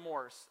buyer's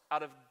remorse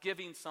out of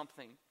giving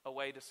something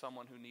away to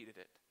someone who needed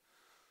it.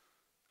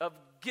 Of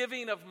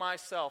giving of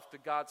myself to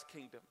God's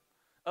kingdom.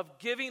 Of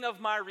giving of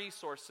my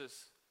resources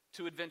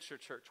to Adventure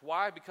Church.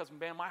 Why? Because,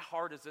 man, my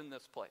heart is in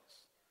this place.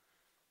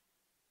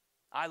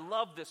 I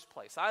love this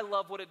place. I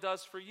love what it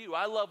does for you.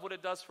 I love what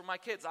it does for my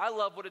kids. I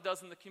love what it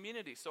does in the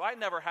community. So I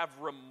never have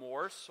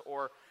remorse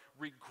or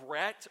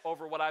regret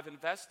over what I've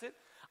invested.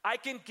 I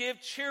can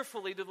give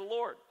cheerfully to the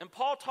Lord. And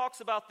Paul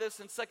talks about this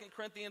in 2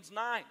 Corinthians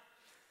 9.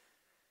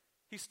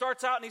 He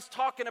starts out and he's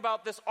talking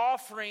about this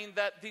offering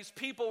that these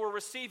people were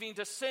receiving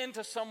to send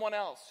to someone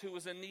else who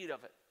was in need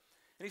of it.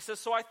 And he says,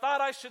 so I thought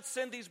I should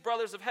send these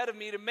brothers ahead of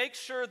me to make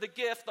sure the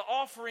gift, the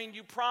offering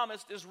you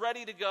promised, is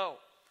ready to go.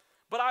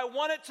 But I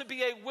want it to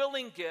be a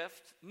willing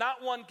gift,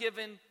 not one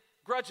given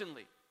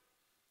grudgingly.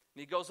 And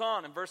he goes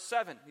on in verse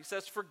 7. He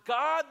says, for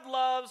God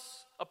loves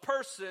a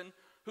person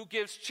who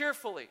gives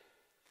cheerfully.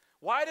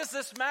 Why does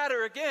this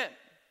matter again?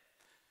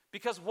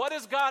 Because what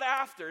is God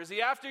after? Is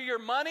he after your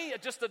money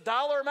at just a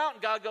dollar amount?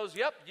 And God goes,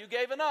 yep, you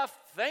gave enough.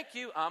 Thank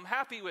you. I'm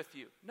happy with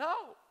you. No.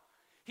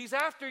 He's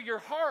after your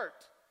heart.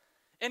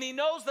 And he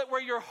knows that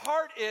where your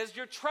heart is,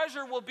 your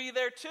treasure will be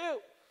there too.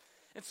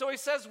 And so he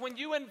says, when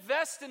you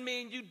invest in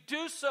me and you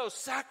do so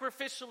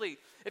sacrificially,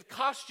 it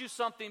costs you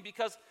something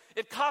because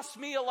it costs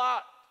me a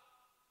lot.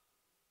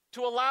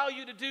 to allow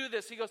you to do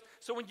this. He goes,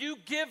 so when you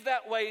give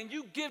that way and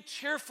you give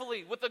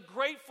cheerfully with a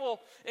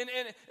grateful and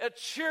a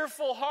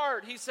cheerful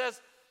heart, he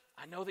says,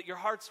 I know that your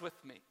heart's with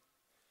me.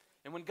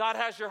 And when God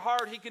has your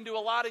heart, he can do a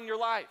lot in your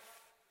life.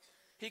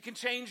 He can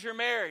change your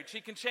marriage. He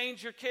can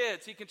change your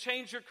kids. He can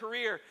change your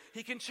career.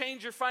 He can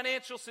change your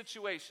financial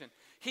situation.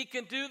 He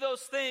can do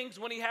those things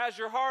when he has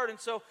your heart. And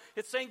so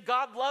it's saying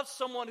God loves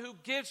someone who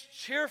gives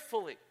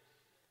cheerfully,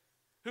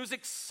 who's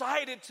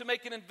excited to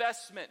make an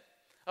investment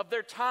of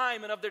their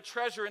time and of their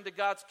treasure into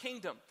God's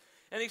kingdom.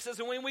 And he says,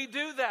 and when we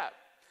do that,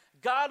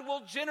 God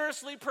will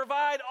generously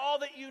provide all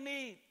that you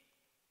need.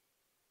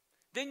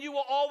 Then you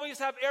will always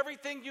have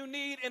everything you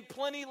need and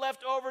plenty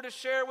left over to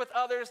share with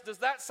others. Does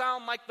that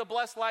sound like the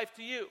blessed life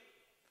to you?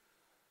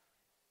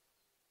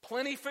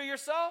 Plenty for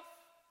yourself,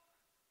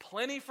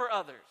 plenty for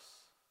others.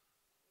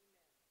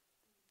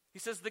 He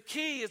says the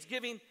key is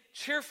giving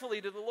cheerfully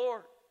to the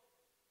Lord.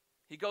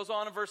 He goes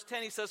on in verse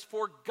 10, he says,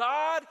 for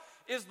God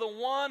is the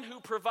one who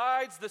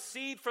provides the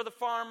seed for the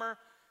farmer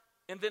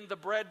and then the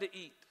bread to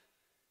eat.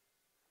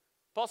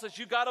 Paul says,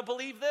 you got to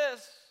believe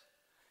this.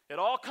 It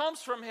all comes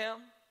from him.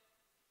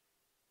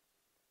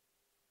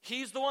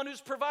 He's the one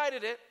who's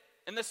provided it.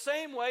 In the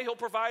same way, he'll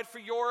provide for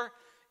your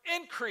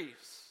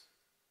increase.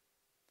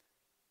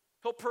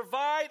 He'll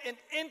provide and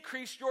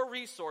increase your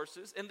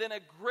resources and then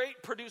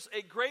produce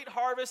a great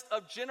harvest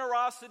of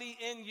generosity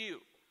in you.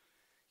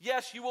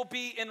 Yes, you will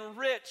be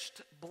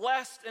enriched,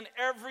 blessed in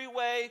every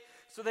way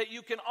so that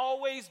you can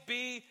always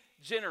be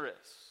generous.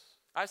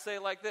 I say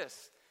it like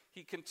this.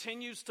 He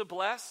continues to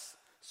bless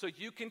so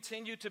you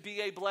continue to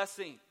be a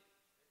blessing.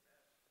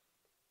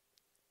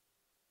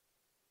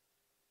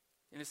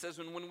 And it says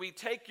when we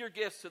take your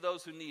gifts to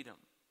those who need them,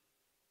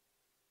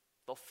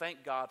 they'll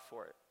thank God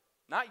for it.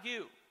 Not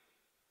you.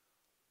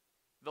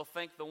 They'll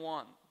thank the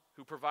one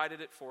who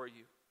provided it for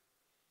you.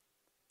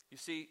 You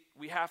see,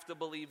 we have to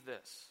believe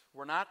this.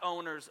 We're not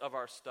owners of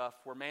our stuff.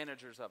 We're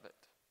managers of it.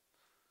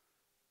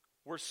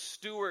 We're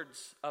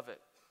stewards of it.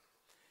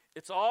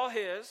 It's all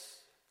his.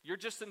 You're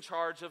just in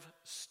charge of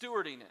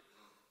stewarding it,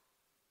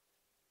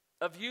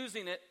 of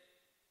using it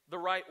the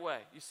right way.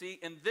 You see,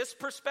 in this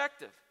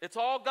perspective, it's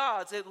all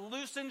God's. It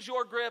loosens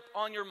your grip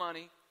on your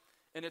money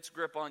and its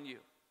grip on you.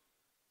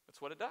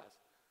 That's what it does.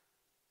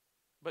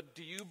 But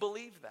do you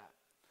believe that?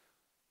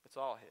 It's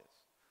all his.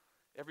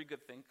 Every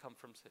good thing comes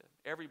from him.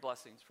 Every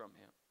blessing's from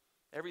him.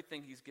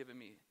 Everything he's given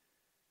me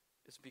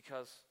is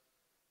because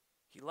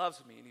he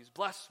loves me and he's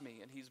blessed me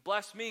and he's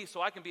blessed me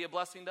so I can be a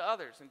blessing to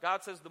others. And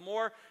God says the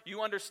more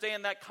you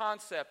understand that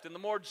concept and the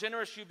more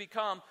generous you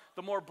become,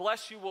 the more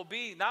blessed you will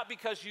be. Not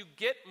because you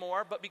get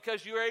more, but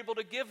because you're able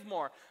to give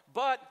more.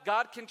 But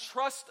God can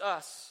trust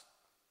us.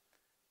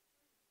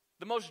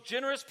 The most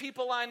generous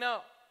people I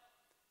know,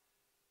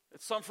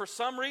 for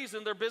some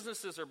reason, their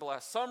businesses are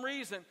blessed. Some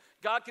reason,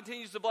 God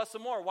continues to bless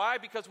them more. Why?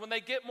 Because when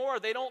they get more,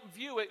 they don't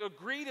view it.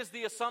 Greed is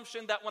the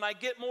assumption that when I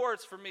get more,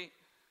 it's for me.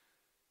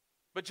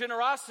 But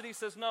generosity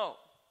says, no.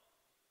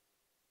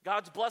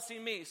 God's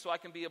blessing me so I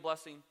can be a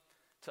blessing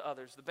to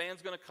others. The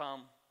band's going to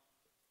come.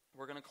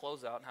 We're going to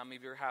close out. How many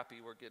of you are happy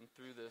we're getting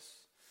through this?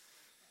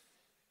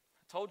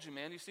 I told you,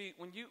 man. You see,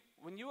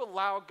 when you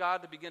allow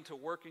God to begin to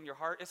work in your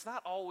heart, it's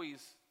not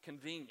always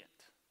convenient.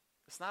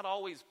 It's not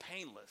always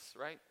painless,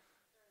 right?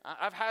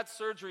 I've had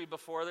surgery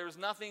before. There was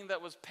nothing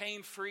that was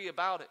pain-free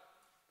about it.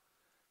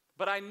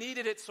 But I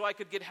needed it so I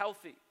could get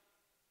healthy.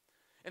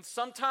 And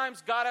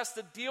sometimes God has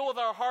to deal with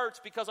our hearts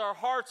because our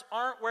hearts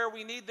aren't where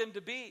we need them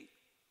to be.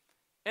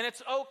 And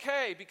it's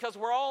okay because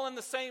we're all in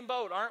the same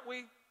boat, aren't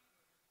we?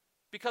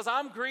 Because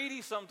I'm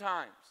greedy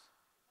sometimes.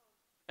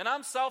 And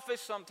I'm selfish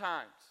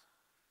sometimes.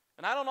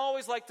 And I don't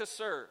always like to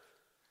serve.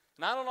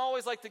 And I don't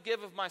always like to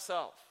give of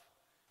myself.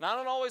 And I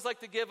don't always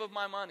like to give of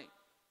my money.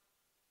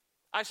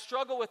 I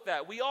struggle with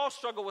that. We all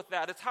struggle with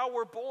that. It's how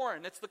we're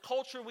born. It's the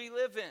culture we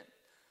live in.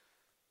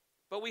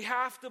 But we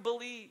have to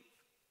believe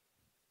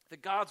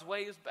that God's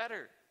way is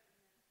better.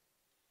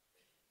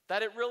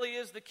 That it really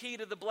is the key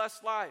to the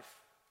blessed life.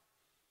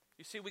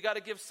 You see, we got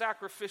to give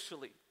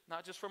sacrificially,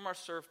 not just from our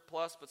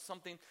surplus, but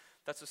something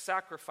that's a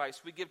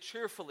sacrifice. We give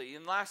cheerfully,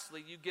 and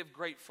lastly, you give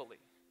gratefully.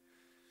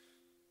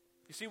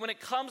 You see, when it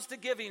comes to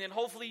giving, and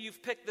hopefully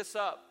you've picked this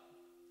up,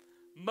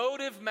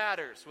 motive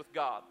matters with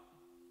God.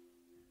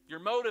 Your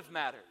motive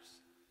matters.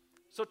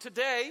 So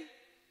today,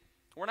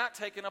 we're not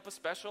taking up a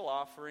special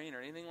offering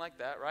or anything like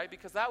that, right?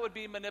 Because that would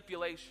be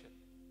manipulation.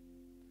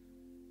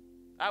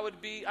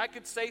 I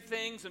could say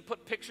things and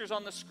put pictures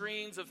on the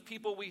screens of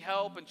people we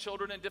help and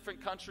children in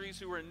different countries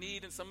who are in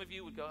need, and some of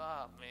you would go,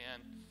 oh man,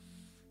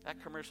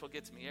 that commercial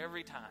gets me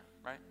every time,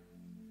 right?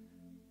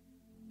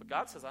 But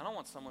God says, I don't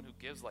want someone who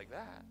gives like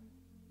that.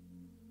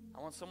 I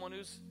want someone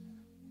whose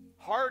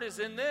heart is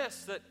in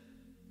this,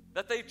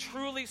 that they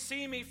truly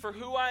see me for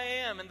who I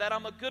am, and that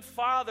I'm a good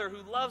father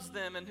who loves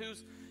them and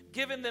who's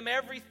given them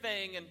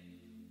everything, and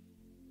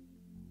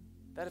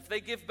that if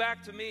they give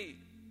back to me,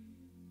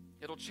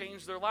 it'll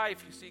change their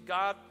life. You see,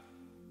 God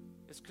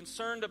is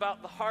concerned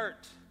about the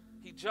heart.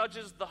 He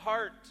judges the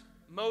heart.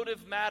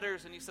 Motive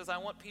matters, and he says, I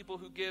want people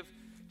who give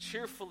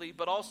cheerfully,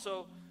 but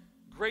also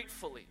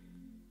gratefully,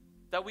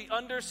 that we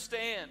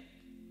understand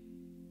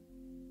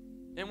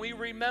and we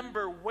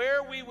remember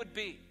where we would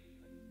be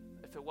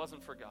if it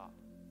wasn't for God.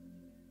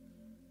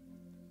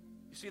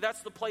 You see,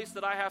 that's the place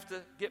that I have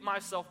to get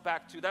myself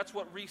back to. That's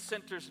what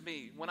recenters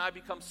me when I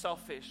become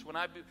selfish,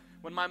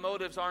 when my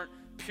motives aren't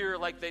pure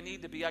like they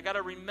need to be. I got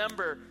to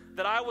remember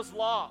that I was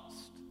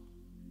lost.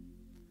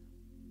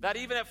 That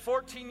even at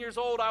 14 years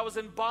old, I was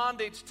in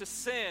bondage to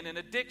sin and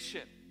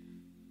addiction.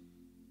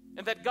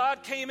 And that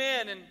God came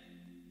in and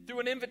through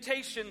an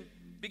invitation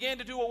began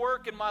to do a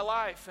work in my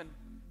life and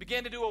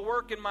began to do a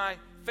work in my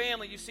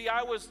family. You see,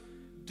 I was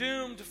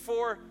doomed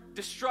for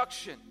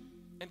destruction,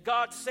 and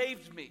God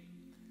saved me.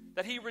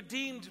 That He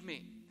redeemed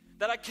me,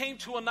 that I came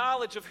to a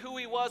knowledge of who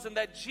He was, and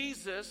that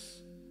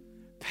Jesus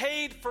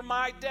paid for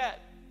my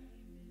debt.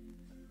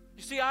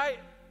 You see, I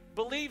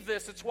believe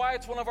this. It's why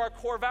it's one of our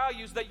core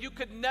values, that you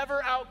could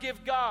never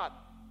outgive God.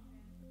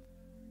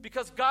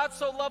 Because God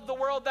so loved the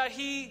world that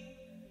He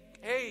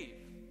gave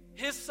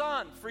His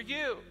Son for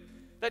you.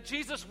 That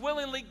Jesus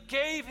willingly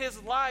gave His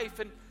life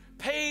and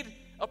paid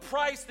a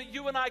price that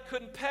you and I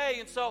couldn't pay.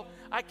 And so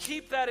I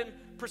keep that in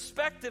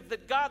perspective,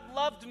 that God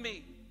loved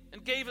me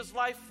and gave His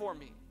life for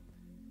me.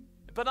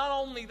 But not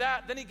only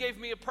that, then He gave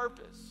me a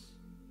purpose.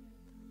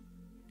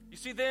 You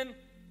see, then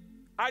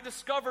I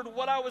discovered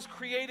what I was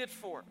created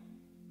for.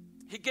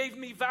 He gave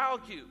me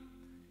value.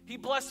 He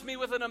blessed me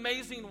with an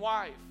amazing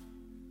wife.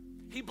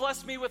 He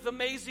blessed me with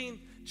amazing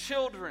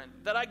children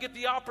that I get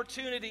the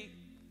opportunity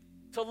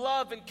to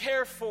love and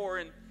care for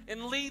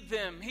and lead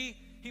them.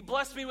 He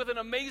blessed me with an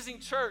amazing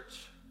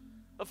church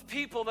of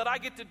people that I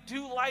get to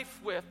do life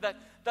with, that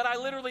I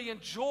literally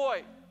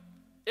enjoy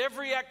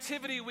every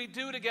activity we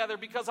do together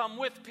because I'm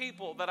with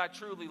people that I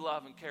truly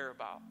love and care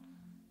about.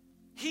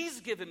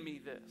 He's given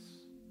me this.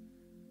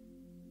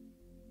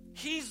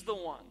 He's the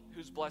one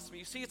who's blessed me.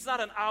 You see, it's not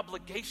an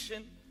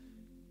obligation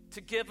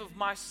to give of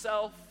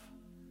myself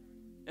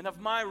and of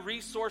my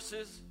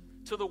resources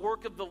to the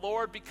work of the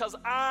Lord, because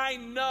I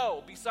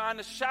know, beyond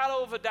a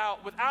shadow of a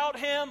doubt, without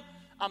Him,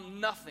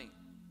 I'm nothing.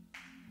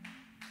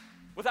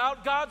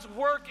 Without God's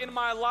work in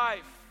my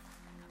life,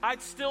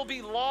 I'd still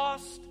be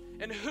lost,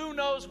 and who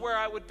knows where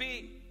I would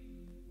be.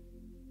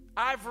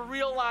 I've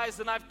realized,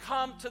 and I've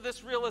come to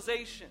this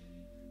realization,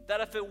 that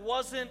if it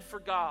wasn't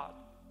for God,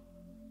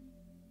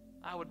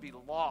 I would be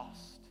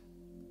lost,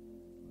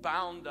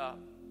 bound up,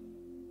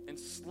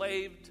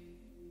 enslaved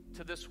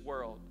to this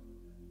world,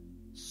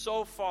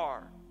 so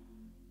far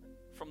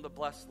from the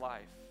blessed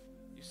life.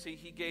 You see,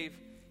 He gave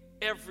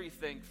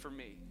everything for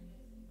me.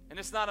 And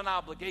it's not an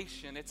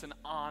obligation, it's an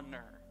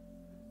honor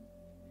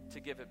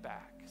to give it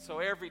back. So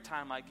every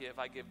time I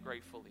give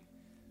gratefully.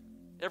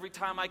 Every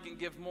time I can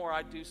give more,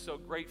 I do so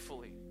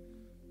gratefully,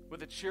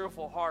 with a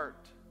cheerful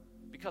heart,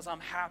 because I'm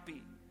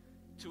happy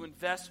to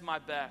invest my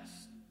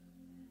best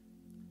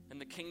in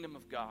the kingdom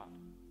of God.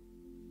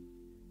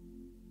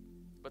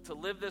 But to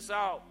live this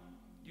out,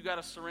 you got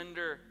to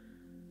surrender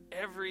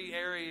every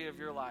area of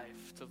your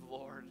life to the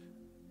Lord.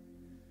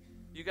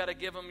 You got to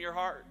give Him your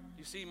heart.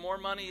 You see, more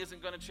money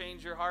isn't going to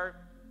change your heart.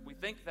 We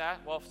think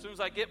that. Well, as soon as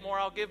I get more,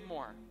 I'll give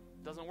more.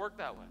 It doesn't work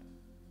that way.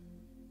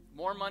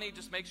 More money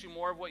just makes you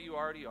more of what you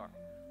already are.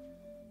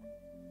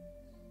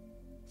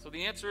 So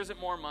the answer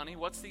isn't more money.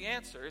 What's the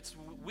answer? It's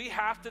we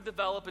have to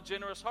develop a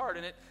generous heart,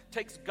 and it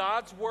takes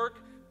God's work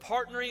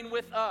partnering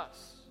with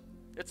us.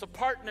 It's a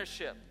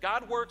partnership.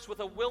 God works with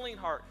a willing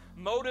heart.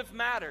 Motive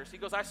matters. He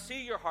goes, I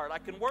see your heart. I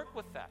can work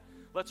with that.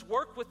 Let's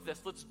work with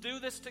this. Let's do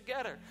this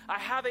together. I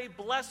have a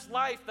blessed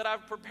life that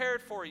I've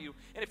prepared for you.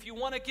 And if you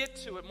want to get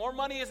to it, more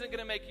money isn't going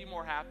to make you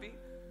more happy.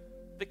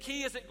 The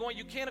key isn't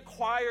you can't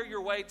acquire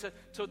your way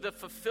to the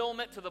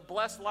fulfillment, to the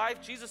blessed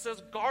life. Jesus says,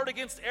 guard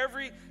against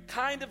every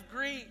kind of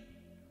greed,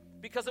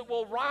 because it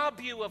will rob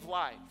you of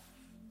life.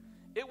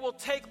 It will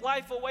take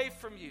life away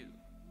from you.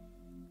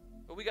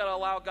 But we got to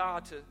allow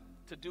God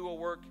to do a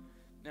work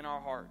in our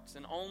hearts.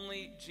 And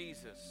only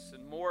Jesus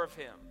and more of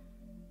Him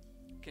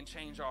can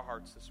change our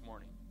hearts this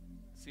morning.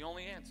 It's the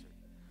only answer.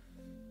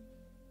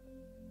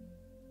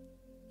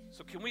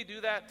 So can we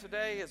do that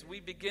today as we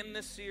begin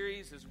this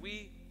series, as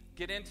we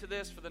get into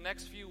this for the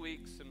next few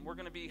weeks? And we're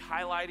going to be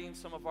highlighting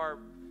some of our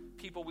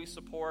people we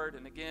support.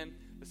 And again,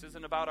 this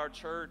isn't about our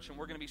church, and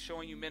we're going to be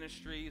showing you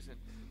ministries. And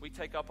we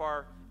take up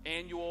our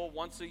annual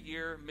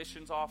once-a-year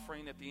missions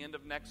offering at the end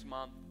of next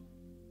month.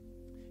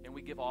 And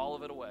we give all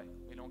of it away.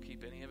 We don't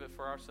keep any of it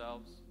for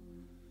ourselves.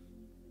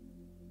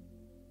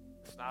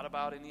 It's not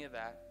about any of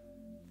that.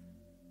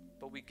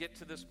 But we get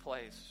to this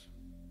place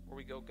where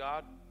we go,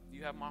 God,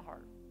 you have my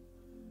heart.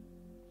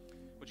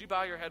 Would you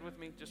bow your head with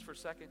me just for a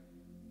second?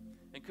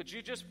 And could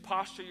you just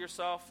posture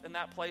yourself in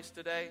that place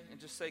today and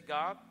just say,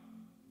 God,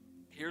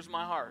 here's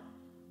my heart.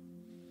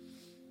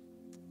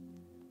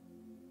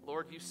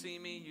 Lord, you see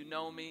me, you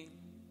know me.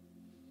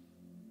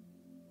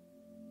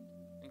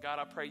 And God,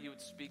 I pray you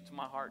would speak to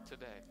my heart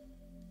today.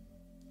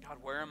 God,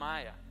 where am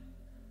I at?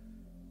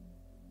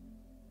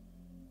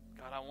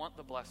 God, I want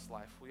the blessed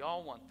life. We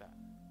all want that.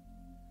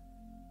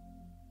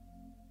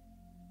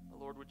 But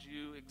Lord, would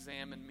you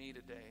examine me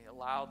today?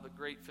 Allow the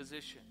great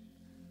physician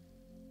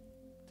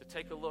to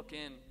take a look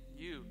in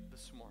you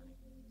this morning.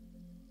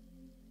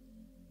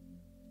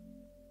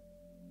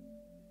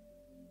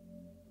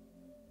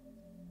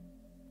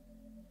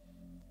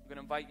 I'm going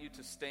to invite you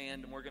to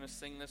stand, and we're going to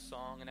sing this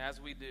song. And as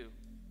we do,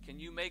 can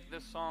you make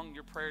this song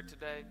your prayer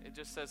today? It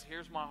just says,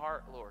 here's my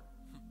heart, Lord.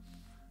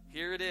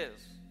 Here it is.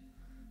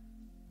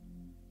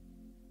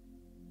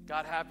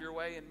 God, have your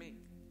way in me.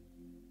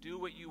 Do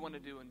what you want to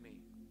do in me.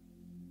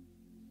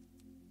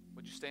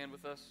 Would you stand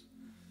with us?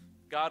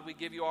 God, we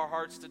give you our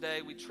hearts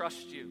today. We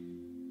trust you.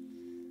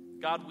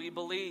 God, we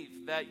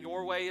believe that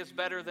your way is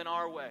better than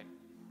our way,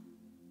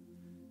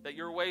 that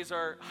your ways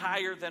are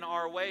higher than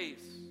our ways.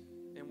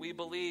 And we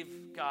believe,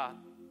 God,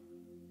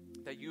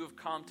 that you have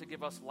come to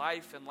give us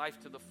life and life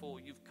to the full.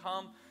 You've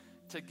come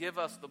to give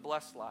us the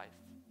blessed life.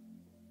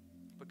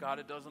 But God,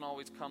 it doesn't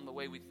always come the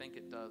way we think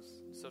it does.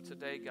 So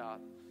today,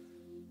 God,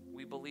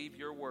 we believe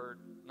your word,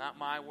 not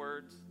my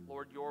words,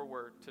 Lord, your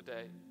word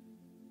today.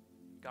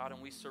 God,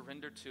 and we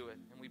surrender to it.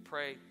 And we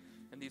pray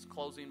in these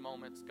closing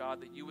moments,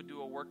 God, that you would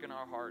do a work in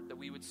our heart, that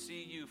we would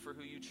see you for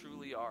who you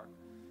truly are,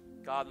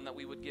 God, and that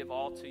we would give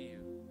all to you.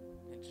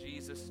 In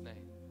Jesus' name.